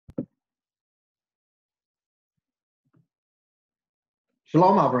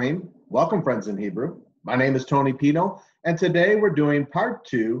Shalom Avrim. Welcome, friends in Hebrew. My name is Tony Pino, and today we're doing part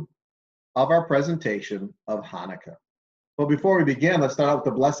 2 of our presentation of Hanukkah. But before we begin, let's start out with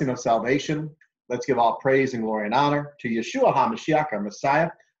the blessing of salvation. Let's give all praise and glory and honor to Yeshua HaMashiach, our Messiah,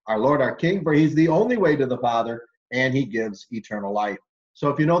 our Lord, our King, for he's the only way to the Father, and he gives eternal life. So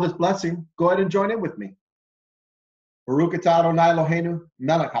if you know this blessing, go ahead and join in with me. Baruch atah Adonai Eloheinu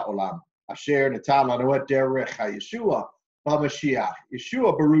melech haolam, asher natan lanu et derech Yeshua HaMashiach,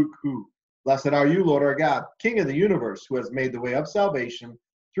 Yeshua Baruch Hu. Blessed are you, Lord our God, King of the universe, who has made the way of salvation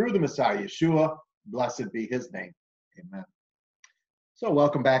through the Messiah Yeshua. Blessed be his name. Amen. So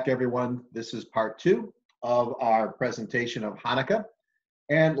welcome back, everyone. This is part 2 of our presentation of Hanukkah.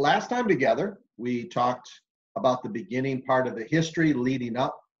 And last time together, we talked about the beginning part of the history leading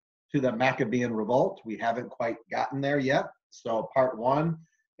up to the Maccabean revolt. We haven't quite gotten there yet. So part 1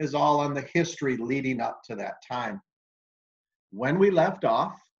 is all on the history leading up to that time. When we left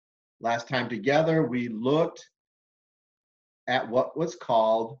off last time together, we looked at what was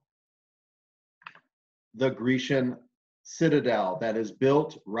called the Grecian citadel that is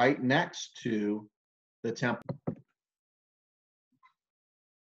built right next to the temple.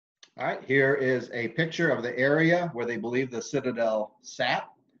 All right, here is a picture of the area where they believe the citadel sat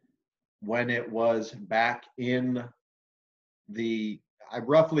when it was back in the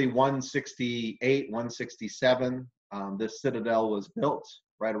roughly 168, 167. This citadel was built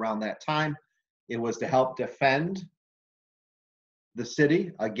right around that time. It was to help defend the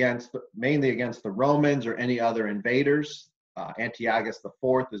city mainly against the Romans or any other invaders. Antiochus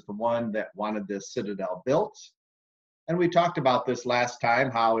IV is the one that wanted this citadel built. And we talked about this last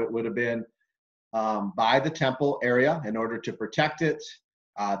time, how it would have been by the temple area in order to protect it.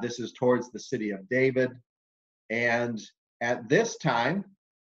 This is towards the city of David. And at this time,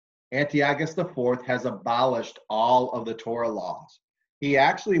 Antiochus IV has abolished all of the Torah laws. He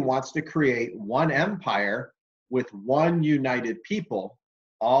actually wants to create one empire with one united people,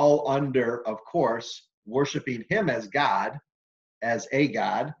 all under, of course, worshiping him as God, as a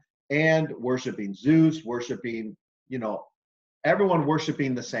God, and worshiping Zeus, worshiping, everyone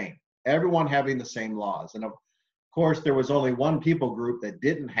worshiping the same, everyone having the same laws. And of course, there was only one people group that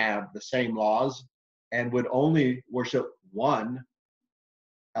didn't have the same laws and would only worship one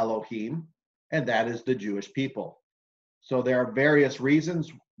Elohim, and that is the Jewish people. So there are various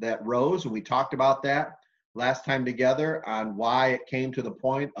reasons that rose, and we talked about that last time together on why it came to the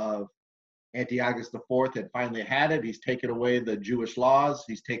point of Antiochus IV had finally had it. He's taken away the Jewish laws.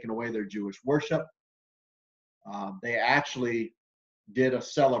 He's taken away their Jewish worship. They actually did a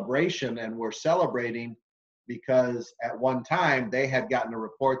celebration and were celebrating because at one time they had gotten a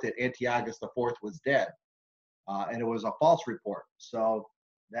report that Antiochus IV was dead, and it was a false report. So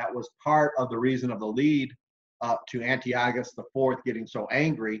that was part of the reason of the lead up to Antiochus IV getting so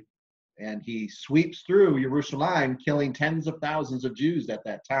angry, and he sweeps through Jerusalem, killing tens of thousands of Jews at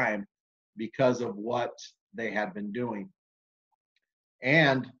that time because of what they had been doing.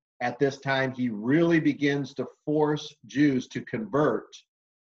 And at this time, he really begins to force Jews to convert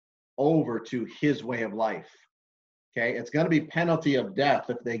over to his way of life. Okay, it's going to be penalty of death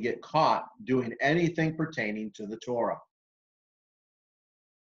if they get caught doing anything pertaining to the Torah.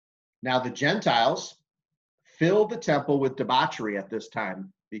 Now, the Gentiles filled the temple with debauchery at this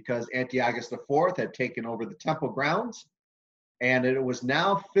time because Antiochus IV had taken over the temple grounds, and it was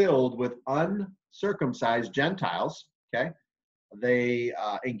now filled with uncircumcised Gentiles. Okay, they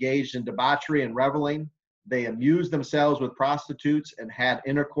engaged in debauchery and reveling. They amused themselves with prostitutes and had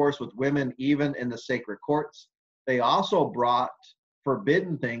intercourse with women even in the sacred courts. They also brought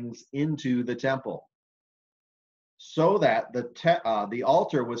forbidden things into the temple, so that the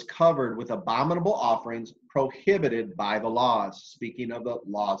altar was covered with abominable offerings prohibited by the laws, speaking of the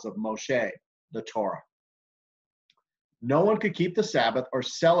laws of Moshe, the Torah. No one could keep the Sabbath or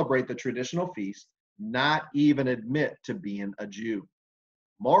celebrate the traditional feast, not even admit to being a Jew.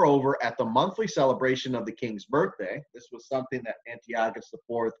 Moreover, at the monthly celebration of the king's birthday, this was something that Antiochus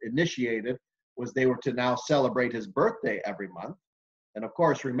IV initiated, was they were to now celebrate his birthday every month. And of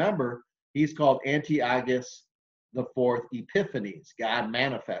course, remember, he's called Antiochus IV Epiphanes, God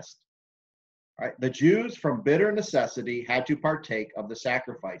manifest. All right, the Jews from bitter necessity had to partake of the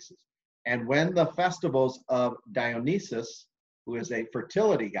sacrifices. And when the festivals of Dionysus, who is a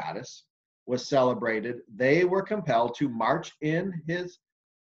fertility goddess, was celebrated, they were compelled to march in his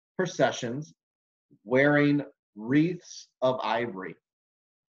processions wearing wreaths of ivory.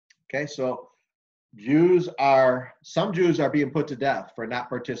 Okay, so some Jews are being put to death for not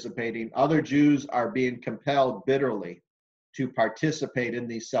participating. Other Jews are being compelled bitterly to participate in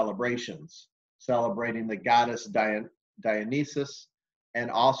these celebrations, celebrating the goddess Dionysus and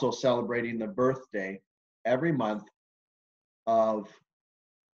also celebrating the birthday every month of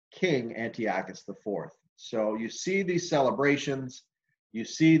King Antiochus IV. So you see these celebrations, you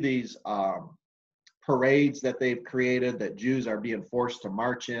see these parades that they've created that Jews are being forced to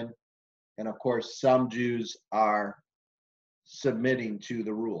march in. And of course, some Jews are submitting to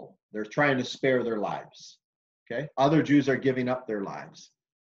the rule. They're trying to spare their lives. Okay. Other Jews are giving up their lives.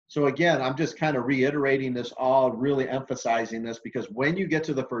 So again, I'm just kind of reiterating this all, really emphasizing this, because when you get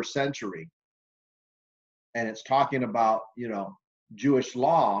to the first century and it's talking about, Jewish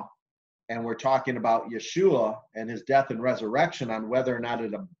law, and we're talking about Yeshua and his death and resurrection on whether or not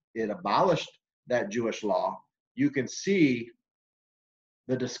it abolished that Jewish law, you can see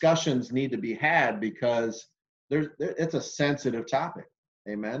the discussions need to be had, because it's a sensitive topic.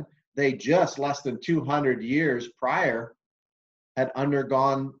 Amen. They just less than 200 years prior had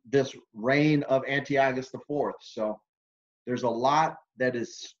undergone this reign of Antiochus IV. So there's a lot that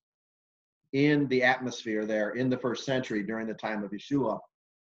is in the atmosphere there in the first century during the time of Yeshua,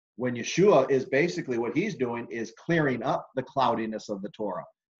 when Yeshua is basically, what he's doing is clearing up the cloudiness of the Torah.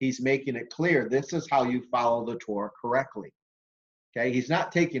 He's making it clear, this is how you follow the Torah correctly. Okay, he's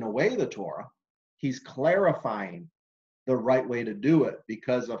not taking away the Torah, he's clarifying the right way to do it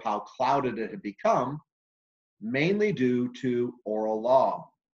because of how clouded it had become, mainly due to oral law.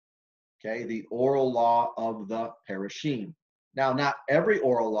 Okay, the oral law of the Parashim. Now, not every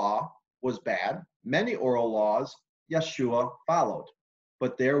oral law was bad. Many oral laws Yeshua followed,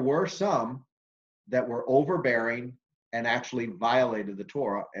 but there were some that were overbearing and actually violated the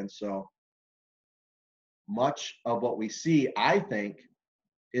Torah. And so much of what we see, I think,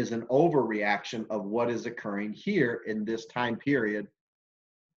 is an overreaction of what is occurring here in this time period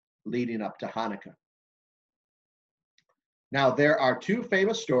leading up to Hanukkah. Now, there are two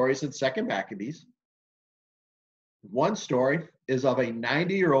famous stories in 2 Maccabees. One story is of a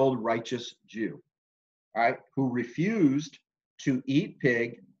 90-year-old righteous Jew, all right, who refused to eat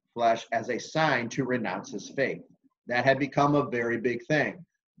pig flesh as a sign to renounce his faith. That had become a very big thing.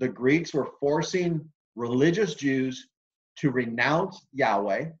 The Greeks were forcing religious Jews to renounce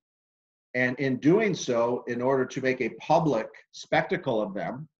Yahweh, and in doing so, in order to make a public spectacle of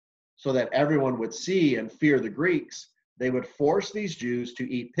them, so that everyone would see and fear the Greeks, they would force these Jews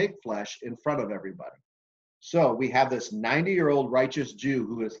to eat pig flesh in front of everybody. So we have this 90-year-old righteous Jew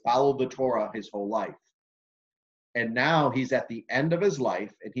who has followed the Torah his whole life. And now he's at the end of his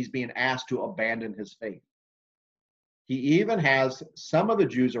life, and he's being asked to abandon his faith. He even has some of the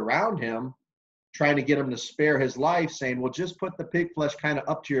Jews around him trying to get him to spare his life, saying, well, just put the pig flesh kind of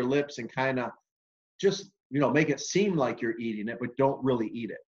up to your lips and kind of just, make it seem like you're eating it, but don't really eat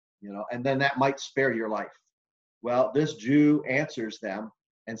it, and then that might spare your life. Well, this Jew answers them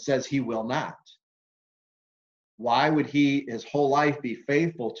and says he will not. Why would he his whole life be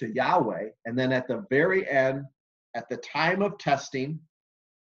faithful to Yahweh, and then at the very end, at the time of testing,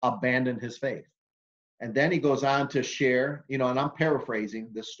 abandon his faith? And then he goes on to share, and I'm paraphrasing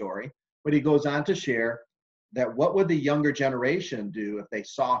this story, but he goes on to share that what would the younger generation do if they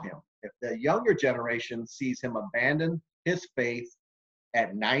saw him? If the younger generation sees him abandon his faith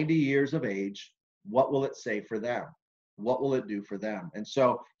at 90 years of age, what will it say for them? What will it do for them? And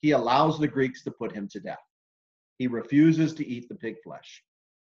so he allows the Greeks to put him to death. He refuses to eat the pig flesh.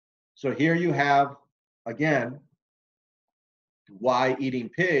 So here you have, again, why eating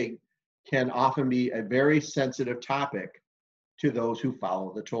pig can often be a very sensitive topic to those who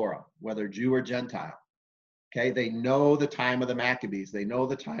follow the Torah, whether Jew or Gentile. Okay, they know the time of the Maccabees. They know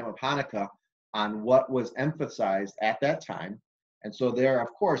the time of Hanukkah on what was emphasized at that time. And so there, of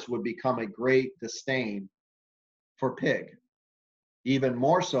course, would become a great disdain for pig, even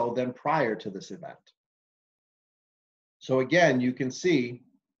more so than prior to this event. So again, you can see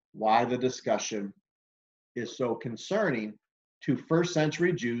why the discussion is so concerning to first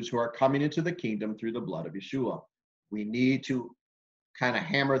century Jews who are coming into the kingdom through the blood of Yeshua. We need to kind of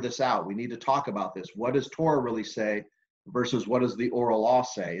hammer this out. We need to talk about this. What does Torah really say versus what does the oral law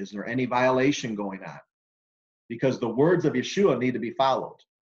say? Is there any violation going on? Because the words of Yeshua need to be followed.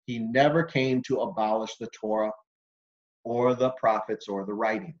 He never came to abolish the Torah or the prophets or the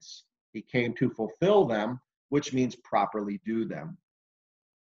writings. He came to fulfill them, which means properly do them.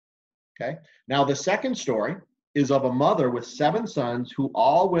 Okay. Now, the second story is of a mother with 7 sons who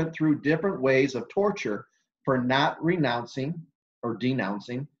all went through different ways of torture for not renouncing or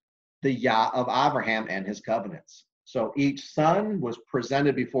denouncing the Yah of Abraham and his covenants. So each son was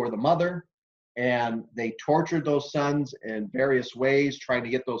presented before the mother, and they tortured those sons in various ways, trying to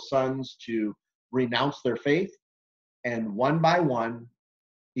get those sons to renounce their faith. And one by one,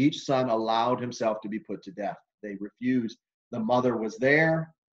 each son allowed himself to be put to death. They refused The mother was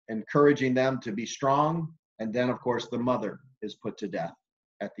there, encouraging them to be strong. And then, of course, the mother is put to death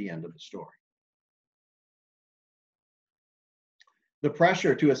at the end of the story. The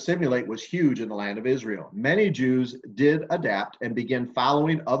pressure to assimilate was huge in the land of Israel. Many Jews did adapt and begin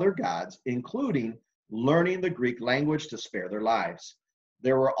following other gods, including learning the Greek language to spare their lives.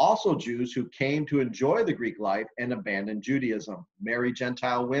 There were also Jews who came to enjoy the Greek life and abandoned Judaism, married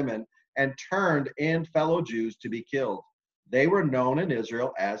Gentile women, and turned in fellow Jews to be killed. They were known in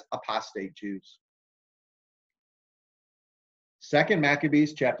Israel as apostate Jews. 2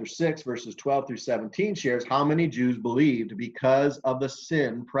 Maccabees chapter 6, verses 12 through 17 shares how many Jews believed because of the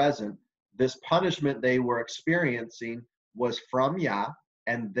sin present, this punishment they were experiencing was from Yah,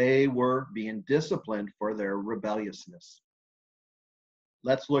 and they were being disciplined for their rebelliousness.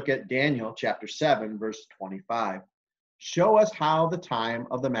 Let's look at Daniel chapter 7, verse 25. Shows us how the time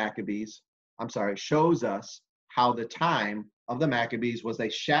of the Maccabees was a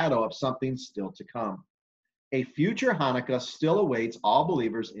shadow of something still to come. A future Hanukkah still awaits all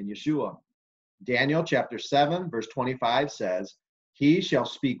believers in Yeshua. Daniel chapter 7, verse 25 says, "He shall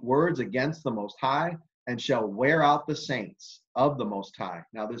speak words against the Most High and shall wear out the saints of the Most High."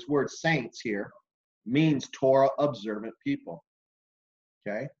 Now, this word saints here means Torah observant people.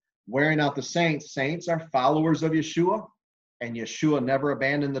 Okay? Wearing out the saints. Saints are followers of Yeshua, and Yeshua never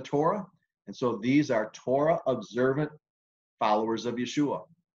abandoned the Torah. And so these are Torah observant followers of Yeshua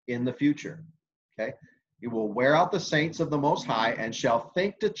in the future. Okay? He will wear out the saints of the Most High and shall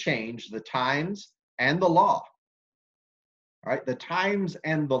think to change the times and the law. All right, the times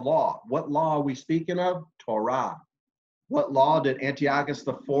and the law. What law are we speaking of? Torah. What law did Antiochus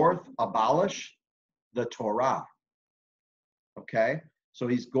IV abolish? The Torah. Okay, so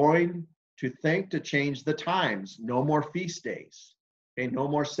he's going to think to change the times. No more feast days. Okay, no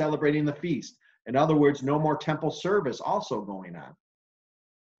more celebrating the feast. In other words, no more temple service also going on.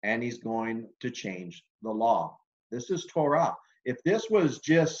 And he's going to change the law. This is Torah. If this was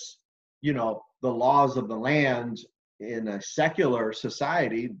just, the laws of the land in a secular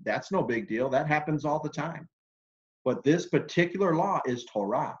society, that's no big deal. That happens all the time. But this particular law is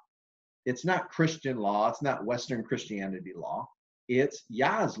Torah. It's not Christian law. It's not Western Christianity law. It's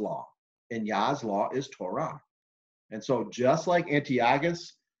Yah's law. And Yah's law is Torah. And so just like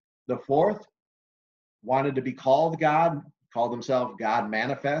Antiochus IV wanted to be called God, called himself God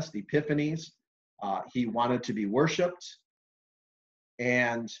Manifest, Epiphanies. He wanted to be worshipped.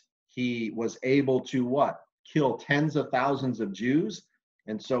 And he was able to what? Kill tens of thousands of Jews.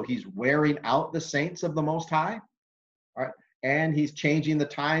 And so he's wearing out the saints of the Most High. All right. And he's changing the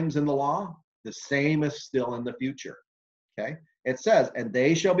times in the law. The same is still in the future. Okay. It says, "And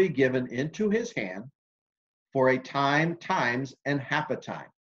they shall be given into his hand for a time, times, and half a time."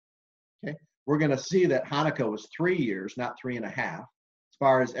 Okay. We're going to see that Hanukkah was 3 years, not 3.5, as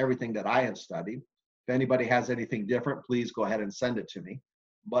far as everything that I have studied. If anybody has anything different, please go ahead and send it to me.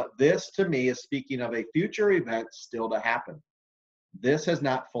 But this, to me, is speaking of a future event still to happen. This has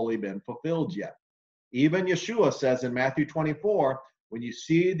not fully been fulfilled yet. Even Yeshua says in Matthew 24, when you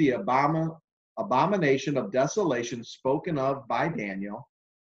see the abomination of desolation spoken of by Daniel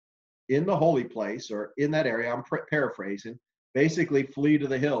in the holy place, or in that area, I'm paraphrasing, basically flee to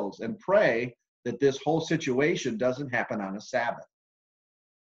the hills and pray that this whole situation doesn't happen on a Sabbath.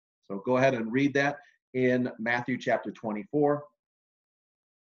 So go ahead and read that in Matthew chapter 24.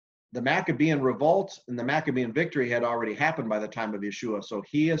 The Maccabean revolt and the Maccabean victory had already happened by the time of Yeshua. So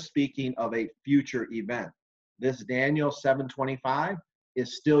he is speaking of a future event. This Daniel 7:25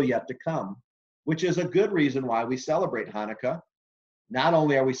 is still yet to come, which is a good reason why we celebrate Hanukkah. Not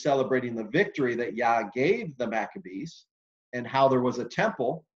only are we celebrating the victory that Yah gave the Maccabees and how there was a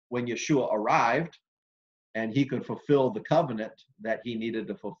temple when Yeshua arrived and he could fulfill the covenant that he needed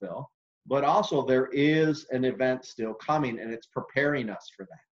to fulfill, but also there is an event still coming and it's preparing us for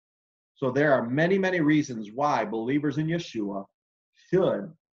that. So there are many, many reasons why believers in Yeshua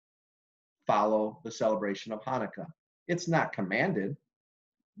should follow the celebration of Hanukkah. It's not commanded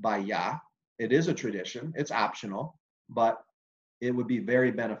by Yah. It is a tradition. It's optional, but it would be very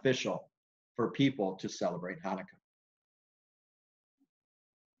beneficial for people to celebrate Hanukkah.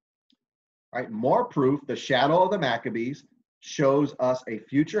 All right, more proof. The shadow of the Maccabees shows us a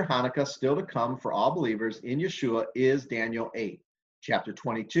future Hanukkah still to come for all believers in Yeshua is Daniel 8. Chapter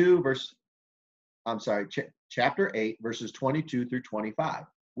 8, verses 22 through 25,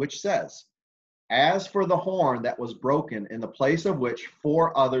 which says, "As for the horn that was broken, in the place of which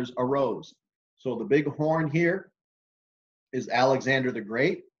 4 others arose." So the big horn here is Alexander the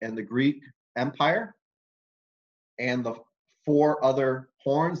Great and the Greek Empire, and the 4 other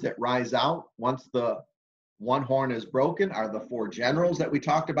horns that rise out once the One horn is broken are the four generals that we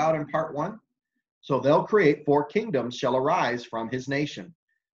talked about in part 1. So they'll create 4 kingdoms shall arise from his nation,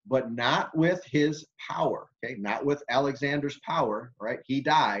 but not with his power, okay? Not with Alexander's power, right? He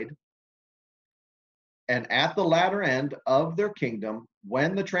died. And at the latter end of their kingdom,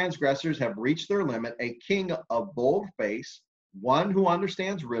 when the transgressors have reached their limit, a king of bold face, one who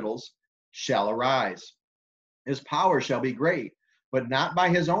understands riddles, shall arise. His power shall be great, but not by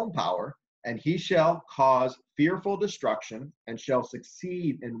his own power, and he shall cause fearful destruction, and shall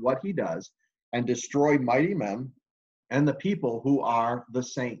succeed in what he does, and destroy mighty men and the people who are the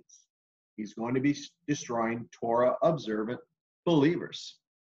saints. He's going to be destroying Torah observant believers.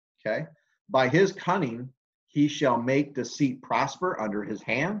 Okay? By his cunning, he shall make deceit prosper under his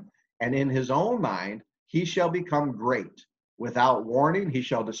hand, and in his own mind he shall become great. Without warning, he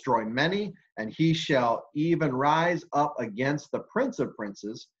shall destroy many, and he shall even rise up against the prince of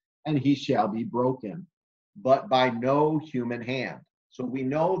princes, and he shall be broken, but by no human hand. So we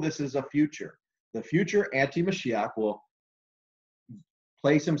know this is a future. The future anti-Mashiach will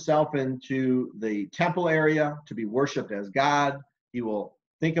place himself into the temple area to be worshipped as God. He will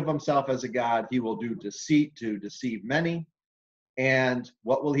think of himself as a God. He will do deceit to deceive many. And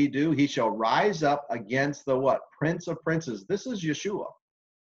what will he do? He shall rise up against the what? Prince of princes. This is Yeshua.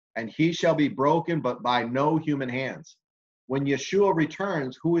 And he shall be broken, but by no human hands. When Yeshua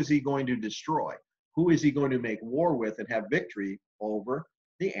returns, who is he going to destroy? Who is he going to make war with and have victory over?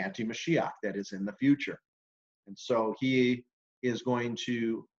 The anti-Mashiach that is in the future. And so he is going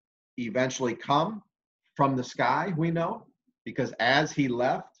to eventually come from the sky, we know, because as he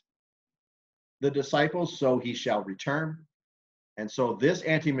left the disciples, so he shall return. And so this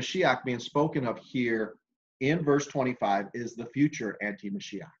anti-Mashiach being spoken of here in verse 25 is the future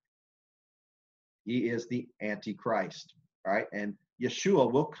anti-Mashiach. He is the Antichrist, all right? And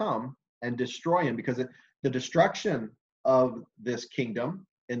Yeshua will come and destroy him, because the destruction of this kingdom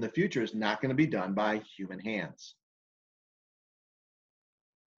in the future is not going to be done by human hands.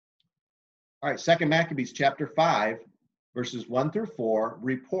 All right, 2 Maccabees chapter 5, verses 1 through 4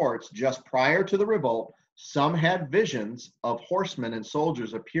 reports just prior to the revolt, some had visions of horsemen and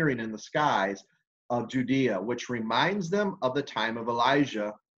soldiers appearing in the skies of Judea, which reminds them of the time of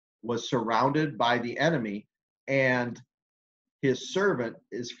Elijah was surrounded by the enemy, and his servant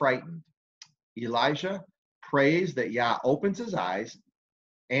is frightened. Elijah prays that Yah opens his eyes,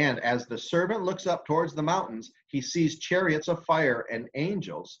 and as the servant looks up towards the mountains, he sees chariots of fire and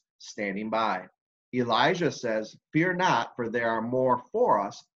angels standing by. Elijah says, "Fear not, for there are more for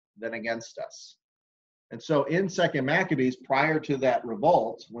us than against us." And so in 2 Maccabees, prior to that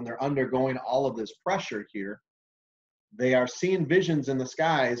revolt, when they're undergoing all of this pressure here, they are seeing visions in the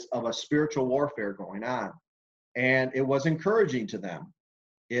skies of a spiritual warfare going on. And it was encouraging to them.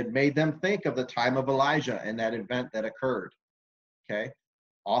 It made them think of the time of Elijah and that event that occurred. Okay?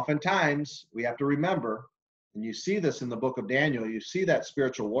 Oftentimes, we have to remember, and you see this in the book of Daniel, you see that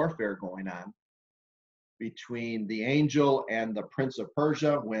spiritual warfare going on between the angel and the prince of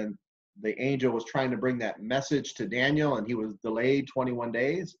Persia, when the angel was trying to bring that message to Daniel and he was delayed 21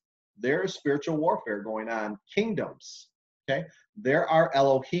 days. There is spiritual warfare going on. Kingdoms, okay? There are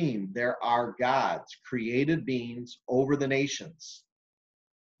Elohim, there are gods, created beings over the nations.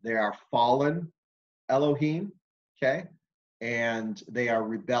 There are fallen Elohim, okay? And they are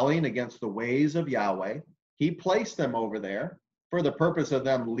rebelling against the ways of Yahweh. He placed them over there for the purpose of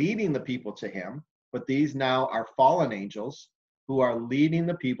them leading the people to him, but these now are fallen angels who are leading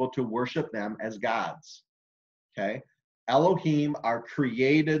the people to worship them as gods, okay? Elohim are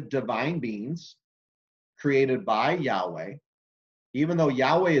created divine beings, created by Yahweh. Even though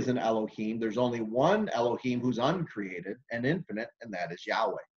Yahweh is an Elohim, there's only one Elohim who's uncreated and infinite, and that is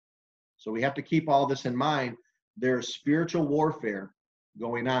Yahweh. So we have to keep all this in mind. There's spiritual warfare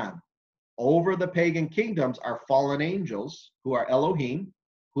going on. Over the pagan kingdoms are fallen angels who are Elohim,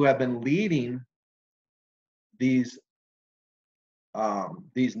 who have been leading these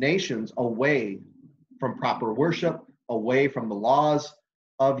nations away from proper worship, away from the laws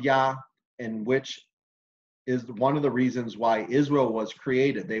of Yah, and which is one of the reasons why Israel was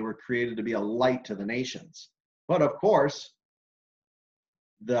created. They were created to be a light to the nations. But of course,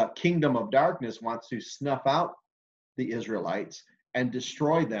 the kingdom of darkness wants to snuff out the Israelites and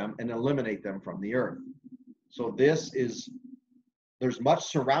destroy them and eliminate them from the earth. So there's much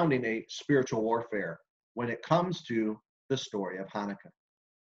surrounding a spiritual warfare when it comes to the story of Hanukkah.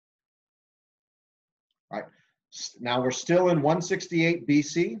 All right, now we're still in 168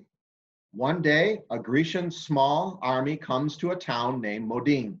 BC. One day, a Grecian small army comes to a town named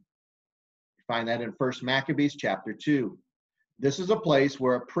Modin. You find that in 1 Maccabees chapter 2. This is a place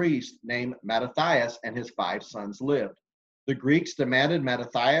where a priest named Mattathias and his 5 sons lived. The Greeks demanded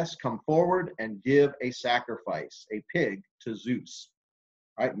Mattathias come forward and give a sacrifice, a pig, to Zeus.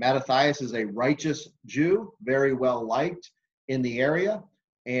 All right, Mattathias is a righteous Jew, very well liked in the area.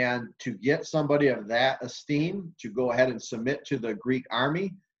 And to get somebody of that esteem to go ahead and submit to the Greek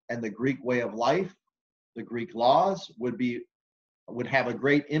army and the Greek way of life, the Greek laws, would have a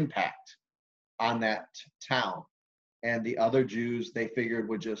great impact on that town. And the other Jews, they figured,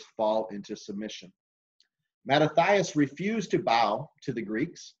 would just fall into submission. Mattathias refused to bow to the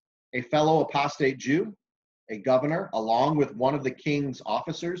Greeks. A fellow apostate Jew, a governor, along with one of the king's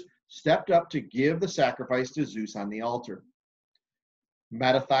officers, stepped up to give the sacrifice to Zeus on the altar.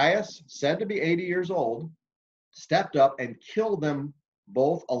 Mattathias, said to be 80 years old, stepped up and killed them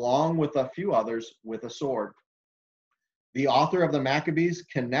both, along with a few others, with a sword. The author of the Maccabees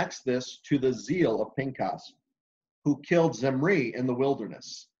connects this to the zeal of Pinchas, who killed Zimri in the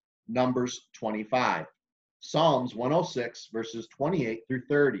wilderness. Numbers 25. Psalms 106, verses 28 through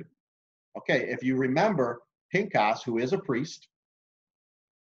 30. Okay, if you remember, Pinchas, who is a priest,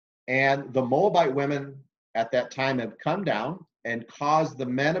 and the Moabite women at that time have come down and caused the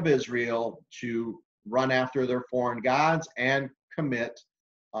men of Israel to run after their foreign gods and commit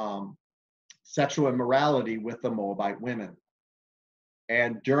sexual immorality with the Moabite women.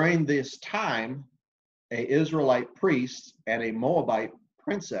 And during this time, an Israelite priest and a Moabite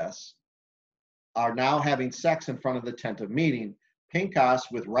princess are now having sex in front of the tent of meeting. Pinchas,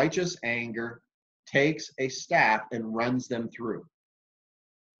 with righteous anger, takes a staff and runs them through.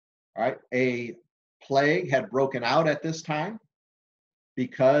 All right, a plague had broken out at this time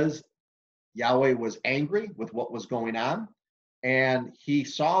because Yahweh was angry with what was going on, and he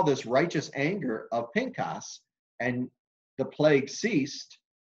saw this righteous anger of Pinchas, and the plague ceased,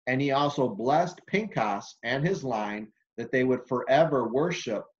 and he also blessed Pinchas and his line that they would forever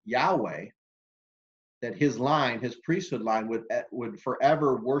worship Yahweh, that his line, his priesthood line, would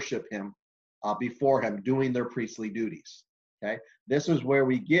forever worship him before him, doing their priestly duties. Okay, this is where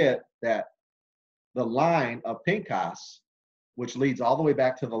we get that the line of Pinchas, which leads all the way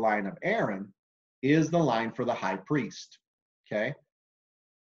back to the line of Aaron, is the line for the high priest. Okay,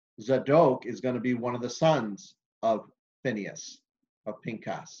 Zadok is going to be one of the sons of Phineas, of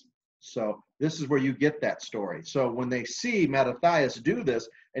Pinchas. So this is where you get that story. So when they see Mattathias do this,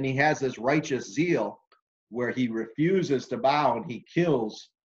 and he has this righteous zeal where he refuses to bow and he kills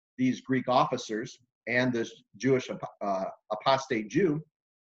these Greek officers and this Jewish apostate Jew,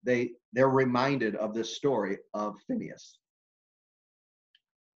 they're reminded of this story of Phineas.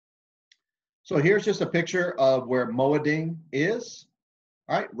 So here's just a picture of where Moadim is,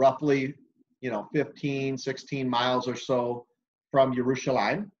 all right, roughly, 15, 16 miles or so from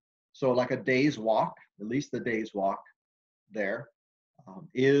Jerusalem. So like a day's walk, at least a day's walk there,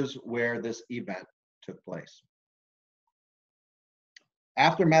 is where this event took place.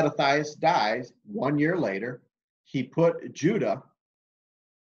 After Mattathias dies, 1 year later, he put Judah,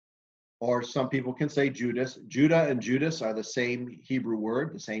 or some people can say Judas. Judah and Judas are the same Hebrew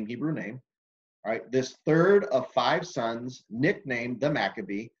word, the same Hebrew name. All right, this third of 5 sons, nicknamed the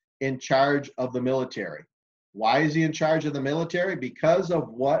Maccabee, in charge of the military. Why is he in charge of the military? Because of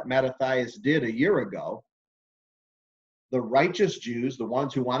what Mattathias did a year ago. The righteous Jews, the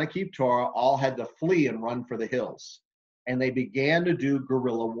ones who want to keep Torah, all had to flee and run for the hills. And they began to do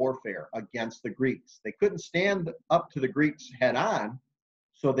guerrilla warfare against the Greeks. They couldn't stand up to the Greeks head on,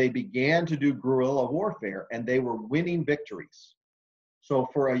 so they began to do guerrilla warfare, and they were winning victories. So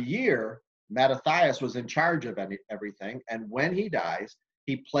for a year, Mattathias was in charge of everything, and when he dies,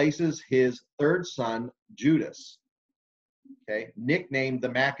 he places his third son, Judas, okay, nicknamed the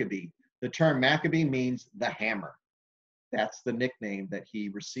Maccabee. The term Maccabee means the hammer. That's the nickname that he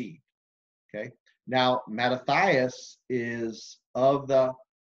received, okay? Now, Mattathias is of the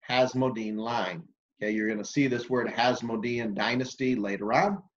Hasmodean line, okay? You're going to see this word Hasmodean dynasty later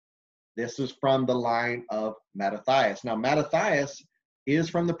on. This is from the line of Mattathias. Now, Mattathias is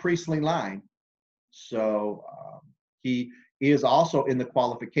from the priestly line, so he is also in the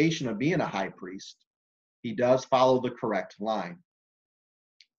qualification of being a high priest. He does follow the correct line.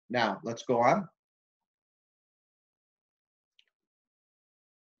 Now, let's go on.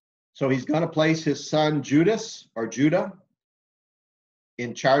 So he's going to place his son Judas, or Judah,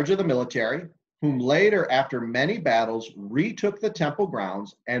 in charge of the military, whom later, after many battles, retook the temple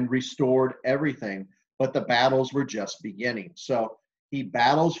grounds and restored everything. But the battles were just beginning. So he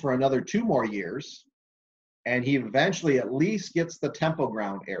battles for another 2 more years, and he eventually at least gets the temple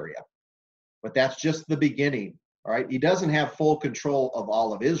ground area. But that's just the beginning, all right? He doesn't have full control of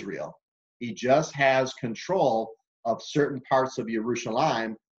all of Israel. He just has control of certain parts of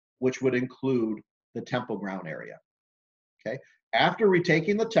Jerusalem, which would include the temple ground area. Okay. After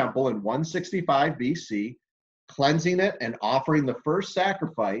retaking the temple in 165 BC, cleansing it and offering the first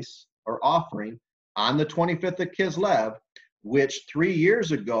sacrifice or offering on the 25th of Kislev, which 3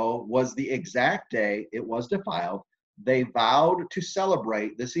 years ago was the exact day it was defiled, they vowed to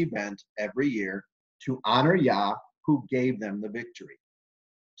celebrate this event every year to honor Yah, who gave them the victory.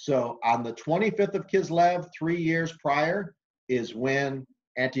 So on the 25th of Kislev, 3 years prior, is when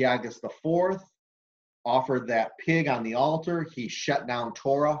Antiochus IV offered that pig on the altar. He shut down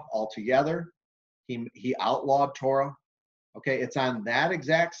Torah altogether. He outlawed Torah. Okay, it's on that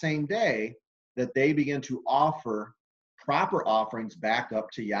exact same day that they begin to offer proper offerings back up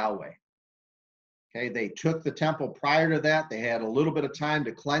to Yahweh. Okay, they took the temple prior to that. They had a little bit of time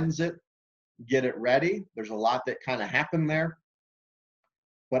to cleanse it, get it ready. There's a lot that kind of happened there.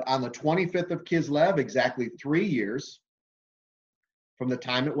 But on the 25th of Kislev, exactly 3 years from the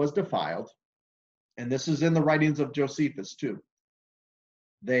time it was defiled, and this is in the writings of Josephus too,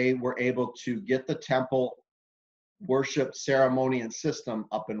 they were able to get the temple worship ceremony and system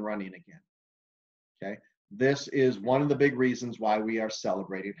up and running again. Okay, this is one of the big reasons why we are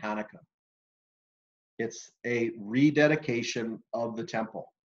celebrating Hanukkah. It's a rededication of the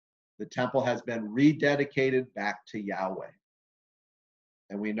temple. The temple has been rededicated back to Yahweh.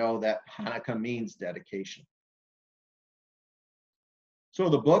 And we know that Hanukkah means dedication. So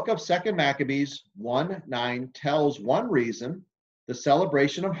the book of 2 Maccabees 1:9 tells one reason the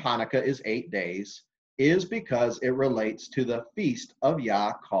celebration of Hanukkah is 8 days is because it relates to the feast of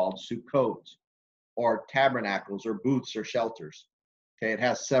Yah called Sukkot, or tabernacles, or booths, or shelters. Okay, it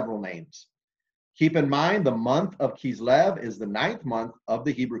has several names. Keep in mind, the month of Kislev is the 9th month of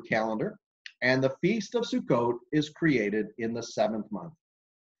the Hebrew calendar, and the feast of Sukkot is created in the 7th month.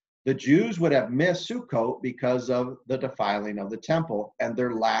 The Jews would have missed Sukkot because of the defiling of the temple and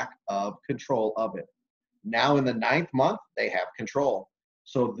their lack of control of it. Now in the 9th month, they have control.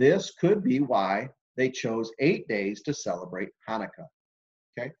 So this could be why they chose 8 days to celebrate Hanukkah.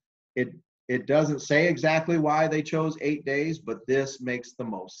 Okay, it doesn't say exactly why they chose 8 days, but this makes the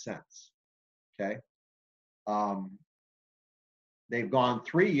most sense. Okay, they've gone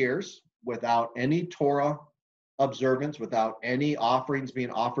 3 years without any Torah observance, without any offerings being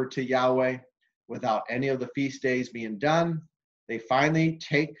offered to Yahweh, without any of the feast days being done. They finally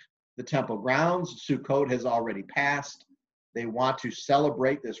take the temple grounds. Sukkot has already passed. They want to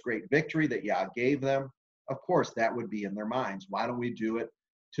celebrate this great victory that Yah gave them. Of course, that would be in their minds. Why don't we do it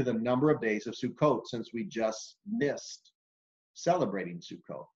to the number of days of Sukkot, since we just missed celebrating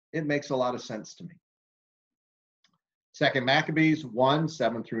Sukkot? It makes a lot of sense to me. 2 Maccabees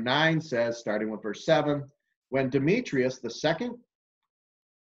 1:7-9 says, starting with verse 7, when Demetrius the second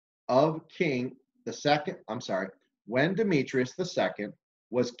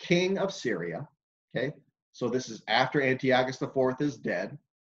was king of Syria, okay, so this is after Antiochus IV is dead,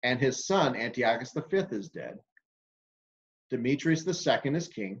 and his son Antiochus V is dead. Demetrius II is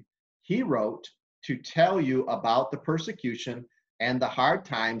king. He wrote to tell you about the persecution and the hard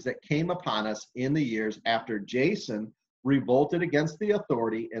times that came upon us in the years after Jason revolted against the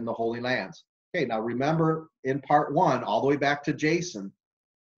authority in the Holy Lands. Okay, now remember in part 1, all the way back to Jason,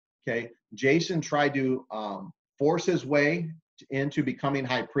 okay, Jason tried to force his way into becoming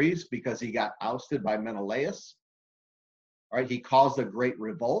high priest because he got ousted by Menelaus. All right, he caused a great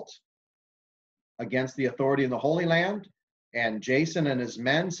revolt against the authority in the Holy Land, and Jason and his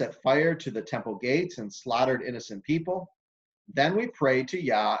men set fire to the temple gates and slaughtered innocent people. Then we prayed to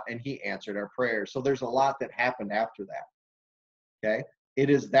Yah, and he answered our prayers. So there's a lot that happened after that. Okay, it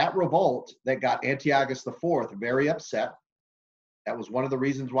is that revolt that got Antiochus IV very upset. That was one of the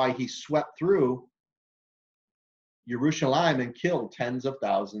reasons why he swept through Jerusalem and killed tens of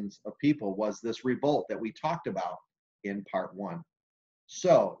thousands of people, was this revolt that we talked about in part 1.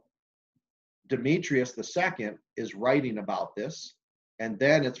 So Demetrius II is writing about this, and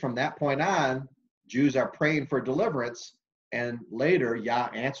then it's from that point on, Jews are praying for deliverance, and later Yah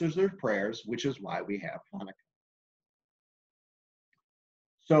answers their prayers, which is why we have Hanukkah.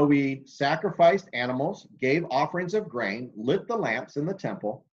 So we sacrificed animals, gave offerings of grain, lit the lamps in the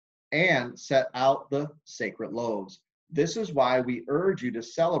temple, and set out the sacred loaves. This is why we urge you to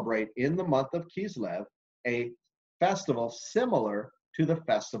celebrate in the month of Kislev a festival similar to the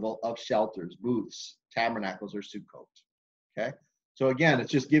festival of shelters, booths, tabernacles, or Sukkot. Okay, so again,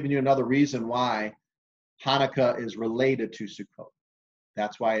 it's just giving you another reason why Hanukkah is related to Sukkot.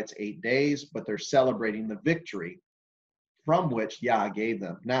 That's why it's 8 days, but they're celebrating the victory from which Yah gave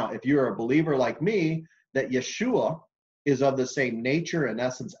them. Now, if you're a believer like me, that Yeshua is of the same nature and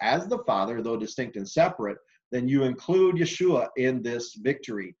essence as the Father, though distinct and separate, then you include Yeshua in this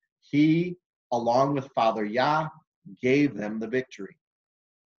victory. He, along with Father Yah, gave them the victory.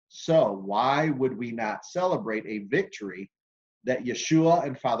 So why would we not celebrate a victory that Yeshua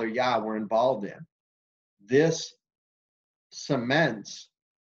and Father Yah were involved in? This cements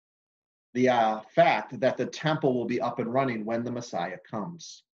the fact that the temple will be up and running when the Messiah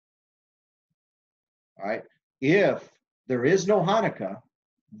comes. All right. If there is no Hanukkah,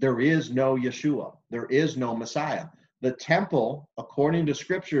 there is no Yeshua. There is no Messiah. The temple, according to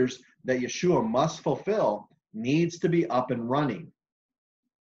scriptures that Yeshua must fulfill, needs to be up and running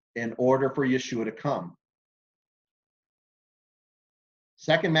in order for Yeshua to come.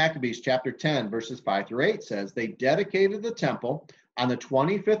 2 Maccabees chapter 10, verses 5 through 8 says, they dedicated the temple on the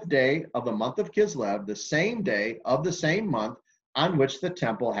 25th day of the month of Kislev, the same day of the same month on which the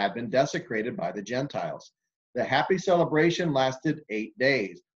temple had been desecrated by the Gentiles. The happy celebration lasted 8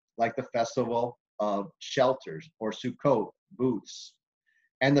 days, like the festival of shelters or Sukkot, booths.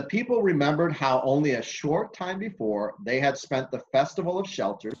 And the people remembered how only a short time before they had spent the festival of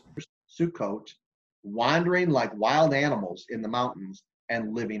shelters, Sukkot, wandering like wild animals in the mountains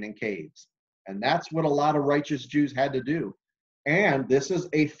and living in caves. And that's what a lot of righteous Jews had to do. And this is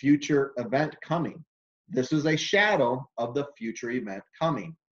a future event coming. This is a shadow of the future event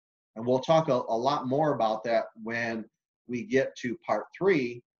coming. And we'll talk a lot more about that when we get to part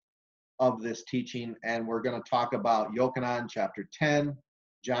 3 of this teaching. And we're going to talk about Yochanan chapter 10,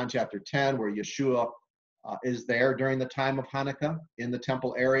 John chapter 10, where Yeshua is there during the time of Hanukkah in the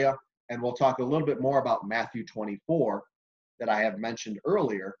temple area. And we'll talk a little bit more about Matthew 24 that I have mentioned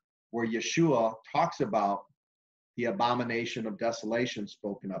earlier, where Yeshua talks about the abomination of desolation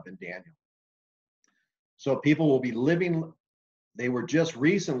spoken of in Daniel. So people will be living, they were just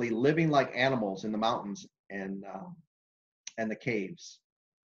recently living like animals in the mountains and the caves.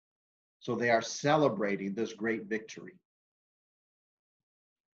 So they are celebrating this great victory.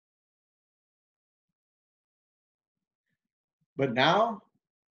 But now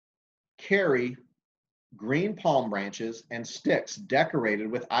carry green palm branches and sticks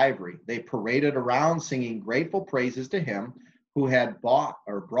decorated with ivory. They paraded around singing grateful praises to him who had brought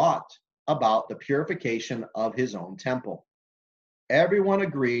about the purification of his own temple. Everyone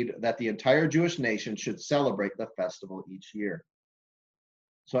agreed that the entire Jewish nation should celebrate the festival each year.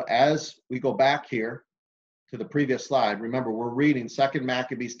 So as we go back here to the previous slide, remember we're reading 2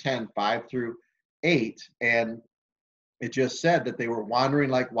 Maccabees 10, 5 through 8, and it just said that they were wandering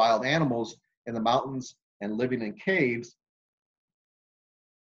like wild animals in the mountains and living in caves.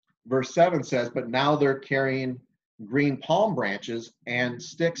 Verse 7 says, but now they're carrying green palm branches and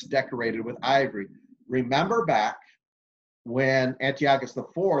sticks decorated with ivory. Remember back when Antiochus IV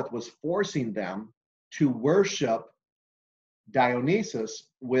was forcing them to worship Dionysus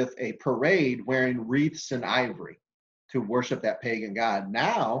with a parade wearing wreaths and ivory to worship that pagan god.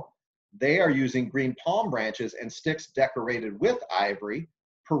 Now they are using green palm branches and sticks decorated with ivory,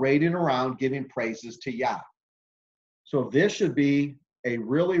 parading around giving praises to Yah. So this should be a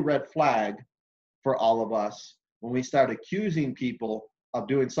really red flag for all of us when we start accusing people of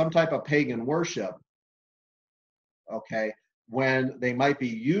doing some type of pagan worship, okay, when they might be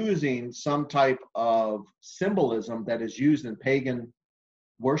using some type of symbolism that is used in pagan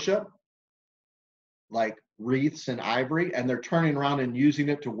worship, like wreaths and ivory, and they're turning around and using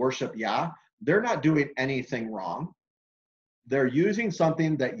it to worship Yah. They're not doing anything wrong. They're using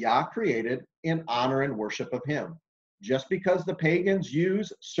something that Yah created in honor and worship of him. Just because the pagans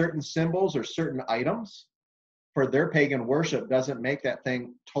use certain symbols or certain items for their pagan worship doesn't make that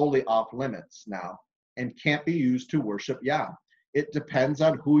thing totally off limits now and can't be used to worship Yah. It depends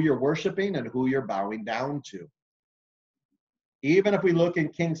on who you're worshiping and who you're bowing down to. Even if we look in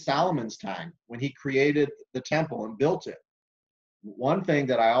King Solomon's time, when he created the temple and built it, one thing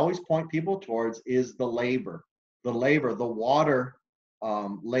that I always point people towards is the laver, the water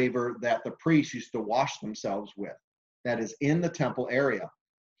laver that the priests used to wash themselves with, that is in the temple area.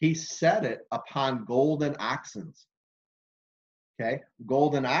 He set it upon golden oxens. Okay,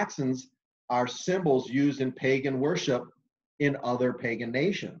 golden oxens are symbols used in pagan worship in other pagan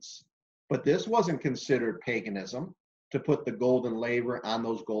nations. But this wasn't considered paganism to put the golden laver on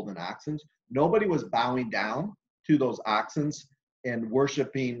those golden oxens. Nobody was bowing down to those oxens and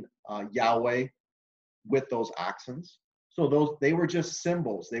worshiping Yahweh with those oxens. So they were just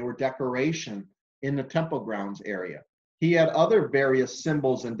symbols. They were decoration in the temple grounds area. He had other various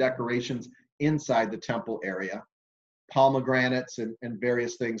symbols and decorations inside the temple area, pomegranates and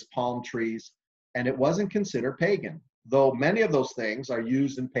various things, palm trees, and it wasn't considered pagan, though many of those things are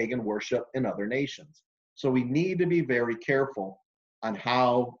used in pagan worship in other nations. So we need to be very careful on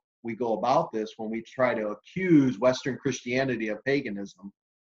how we go about this when we try to accuse Western Christianity of paganism,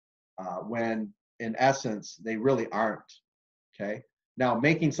 when in essence, they really aren't, okay? Now,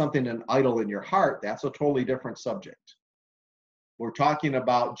 making something an idol in your heart, that's a totally different subject. We're talking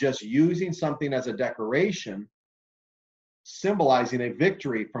about just using something as a decoration, symbolizing a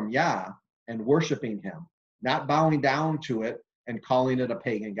victory from Yah and worshiping him, not bowing down to it and calling it a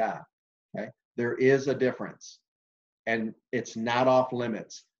pagan god, okay? There is a difference, and it's not off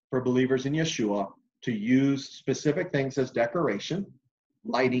limits for believers in Yeshua to use specific things as decoration,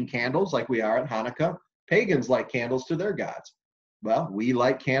 lighting candles like we are at Hanukkah. Pagans light candles to their gods. Well, we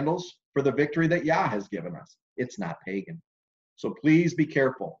light candles for the victory that Yah has given us. It's not pagan. So please be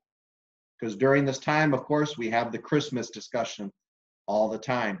careful, because during this time, of course, we have the Christmas discussion all the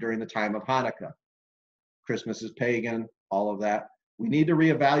time during the time of Hanukkah. Christmas is pagan, all of that. We need to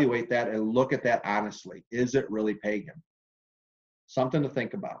reevaluate that and look at that honestly. Is it really pagan? Something to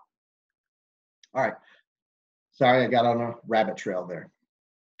think about. All right. Sorry, I got on a rabbit trail there.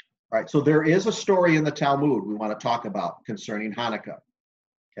 All right, so there is a story in the Talmud we want to talk about concerning Hanukkah,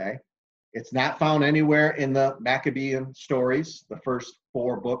 okay? It's not found anywhere in the Maccabean stories, the first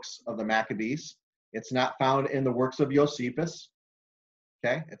 4 books of the Maccabees. It's not found in the works of Josephus,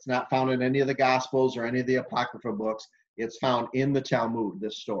 okay? It's not found in any of the Gospels or any of the Apocrypha books. It's found in the Talmud,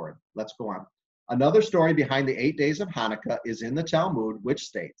 this story. Let's go on. Another story behind the 8 days of Hanukkah is in the Talmud, which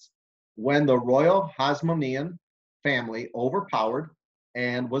states, when the royal Hasmonean family overpowered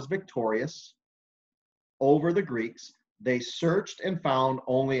and was victorious over the Greeks, they searched and found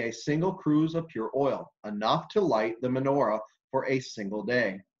only a single cruse of pure oil, enough to light the menorah for a single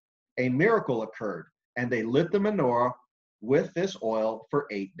day. A miracle occurred, and they lit the menorah with this oil for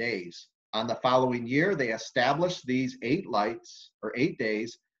 8 days. On the following year, they established these 8 lights, or 8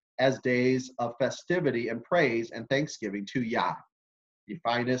 days, as days of festivity and praise and thanksgiving to Yah. You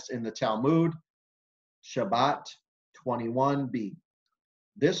find this in the Talmud, Shabbat 21b.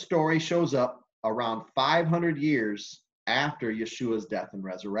 This story shows up around 500 years after Yeshua's death and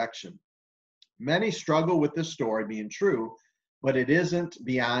resurrection. Many struggle with this story being true, but it isn't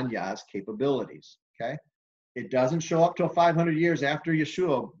beyond Yah's capabilities, okay? It doesn't show up till 500 years after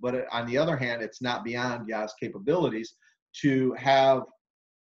Yeshua, but on the other hand, it's not beyond Yah's capabilities to have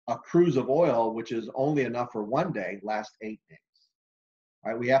a cruse of oil, which is only enough for 1 day, last 8 days.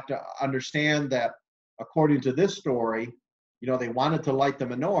 All right, we have to understand that according to this story, you know, they wanted to light the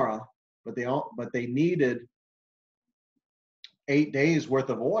menorah, but they needed 8 days worth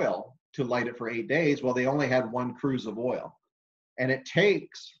of oil to light it for 8 days. Well, they only had 1 cruse of oil, and it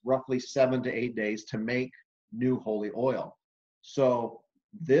takes roughly 7 to 8 days to make new holy oil. So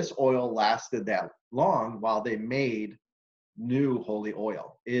this oil lasted that long while they made new holy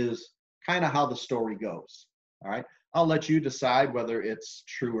oil, is kind of how the story goes. All right, I'll let you decide whether it's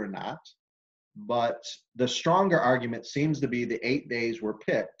true or not. But the stronger argument seems to be the 8 days were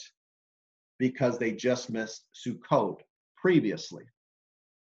picked because they just missed Sukkot previously.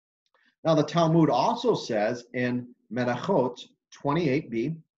 Now, the Talmud also says in Menachot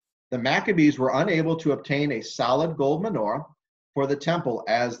 28b, the Maccabees were unable to obtain a solid gold menorah for the temple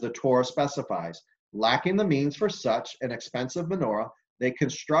as the Torah specifies. Lacking the means for such an expensive menorah, they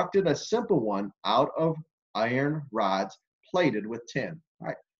constructed a simple one out of iron rods plated with tin. All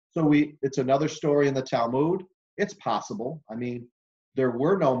right. So it's another story in the Talmud. It's possible. I mean, there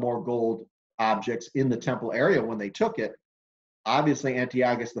were no more gold objects in the temple area when they took it. Obviously,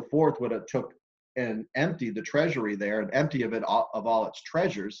 Antiochus IV would have took and emptied the treasury there and empty of it of all its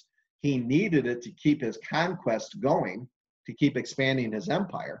treasures. He needed it to keep his conquest going, to keep expanding his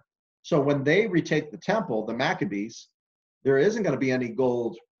empire. So when they retake the temple, the Maccabees, there isn't going to be any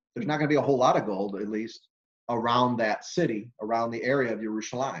gold. There's not going to be a whole lot of gold, at least, around that city, around the area of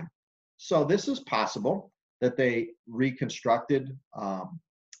Jerusalem. So this is possible that they reconstructed a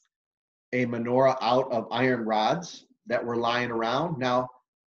menorah out of iron rods that were lying around. Now,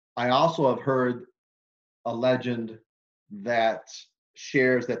 I also have heard a legend that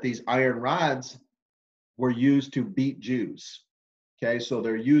shares that these iron rods were used to beat Jews. Okay, so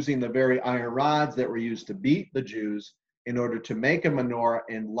they're using the very iron rods that were used to beat the Jews in order to make a menorah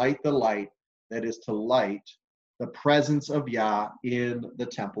and light the light that is to light the presence of Yah in the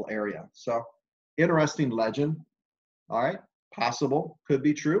temple area. So, interesting legend. All right, possible, could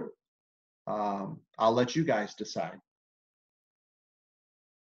be true. I'll let you guys decide.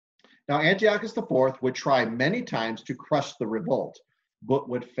 Now, Antiochus IV would try many times to crush the revolt, but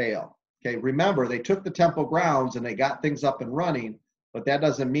would fail. Okay, remember, they took the temple grounds and they got things up and running, but that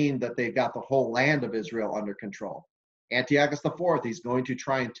doesn't mean that they've got the whole land of Israel under control. Antiochus IV, he's going to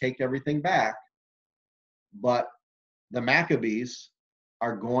try and take everything back, but the Maccabees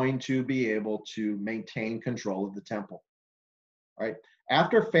are going to be able to maintain control of the temple. Right?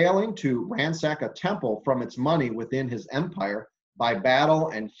 After failing to ransack a temple from its money within his empire by battle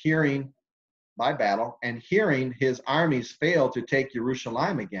and hearing his armies fail to take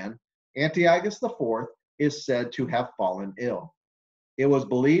Jerusalem again, Antiochus IV is said to have fallen ill. It was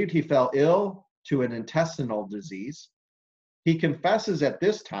believed he fell ill to an intestinal disease. He confesses at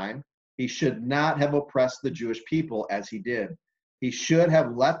this time he should not have oppressed the Jewish people as he did. He should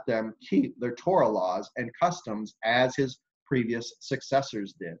have let them keep their Torah laws and customs as his previous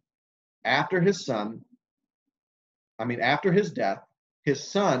successors did. After his death, his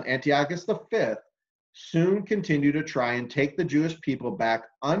son, Antiochus V, soon continued to try and take the Jewish people back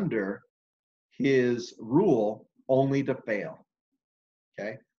under his rule, only to fail.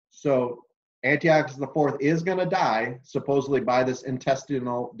 Okay, so Antiochus IV is going to die, supposedly by this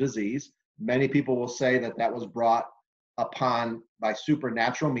intestinal disease. Many people will say that that was brought upon by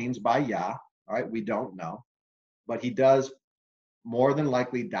supernatural means by Yah. All right, we don't know. But he does more than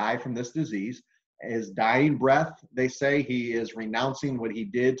likely die from this disease. His dying breath, they say he is renouncing what he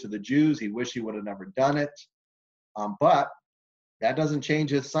did to the Jews. He wished he would have never done it. But that doesn't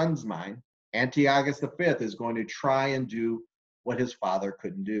change his son's mind. Antiochus V is going to try and do what his father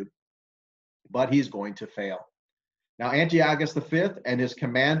couldn't do. But he's going to fail. Now, Antiochus V and his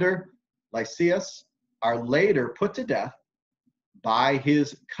commander, Lysias, are later put to death by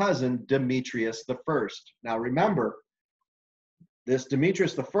his cousin, Demetrius I. Now, remember, this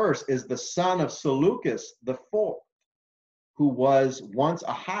Demetrius I is the son of Seleucus IV, who was once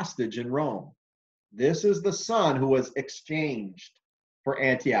a hostage in Rome. This is the son who was exchanged for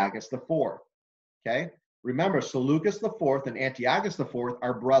Antiochus IV. Okay? Remember, Seleucus IV and Antiochus IV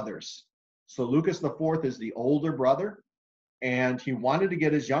are brothers. Seleucus IV is the older brother, and he wanted to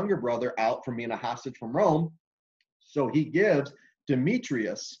get his younger brother out from being a hostage from Rome, so he gives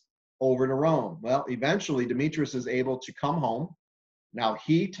Demetrius over to Rome. Well, eventually, Demetrius is able to come home. Now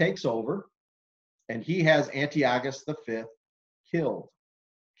he takes over, and he has Antiochus V killed.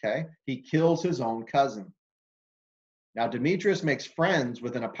 Okay? He kills his own cousin. Now, Demetrius makes friends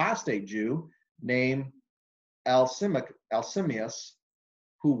with an apostate Jew named Alcimius,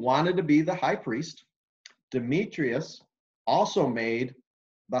 who wanted to be the high priest. Demetrius also made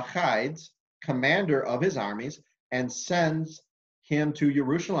Bacchides commander of his armies and sends him to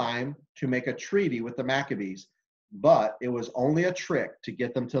Jerusalem to make a treaty with the Maccabees. But it was only a trick to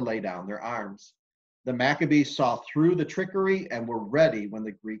get them to lay down their arms. The Maccabees saw through the trickery and were ready when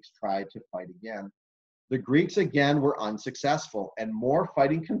the Greeks tried to fight again. The Greeks again were unsuccessful, and more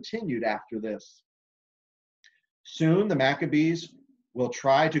fighting continued after this. Soon the Maccabees will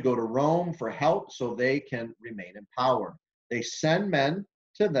try to go to Rome for help so they can remain in power. They send men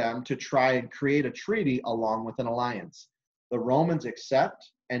to them to try and create a treaty along with an alliance. The Romans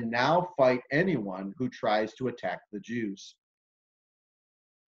accept and now fight anyone who tries to attack the Jews.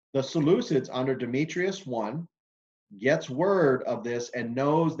 The Seleucids under Demetrius I gets word of this and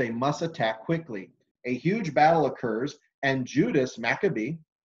knows they must attack quickly. A huge battle occurs, and Judas Maccabee,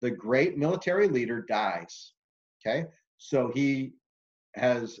 the great military leader, dies. Okay, so he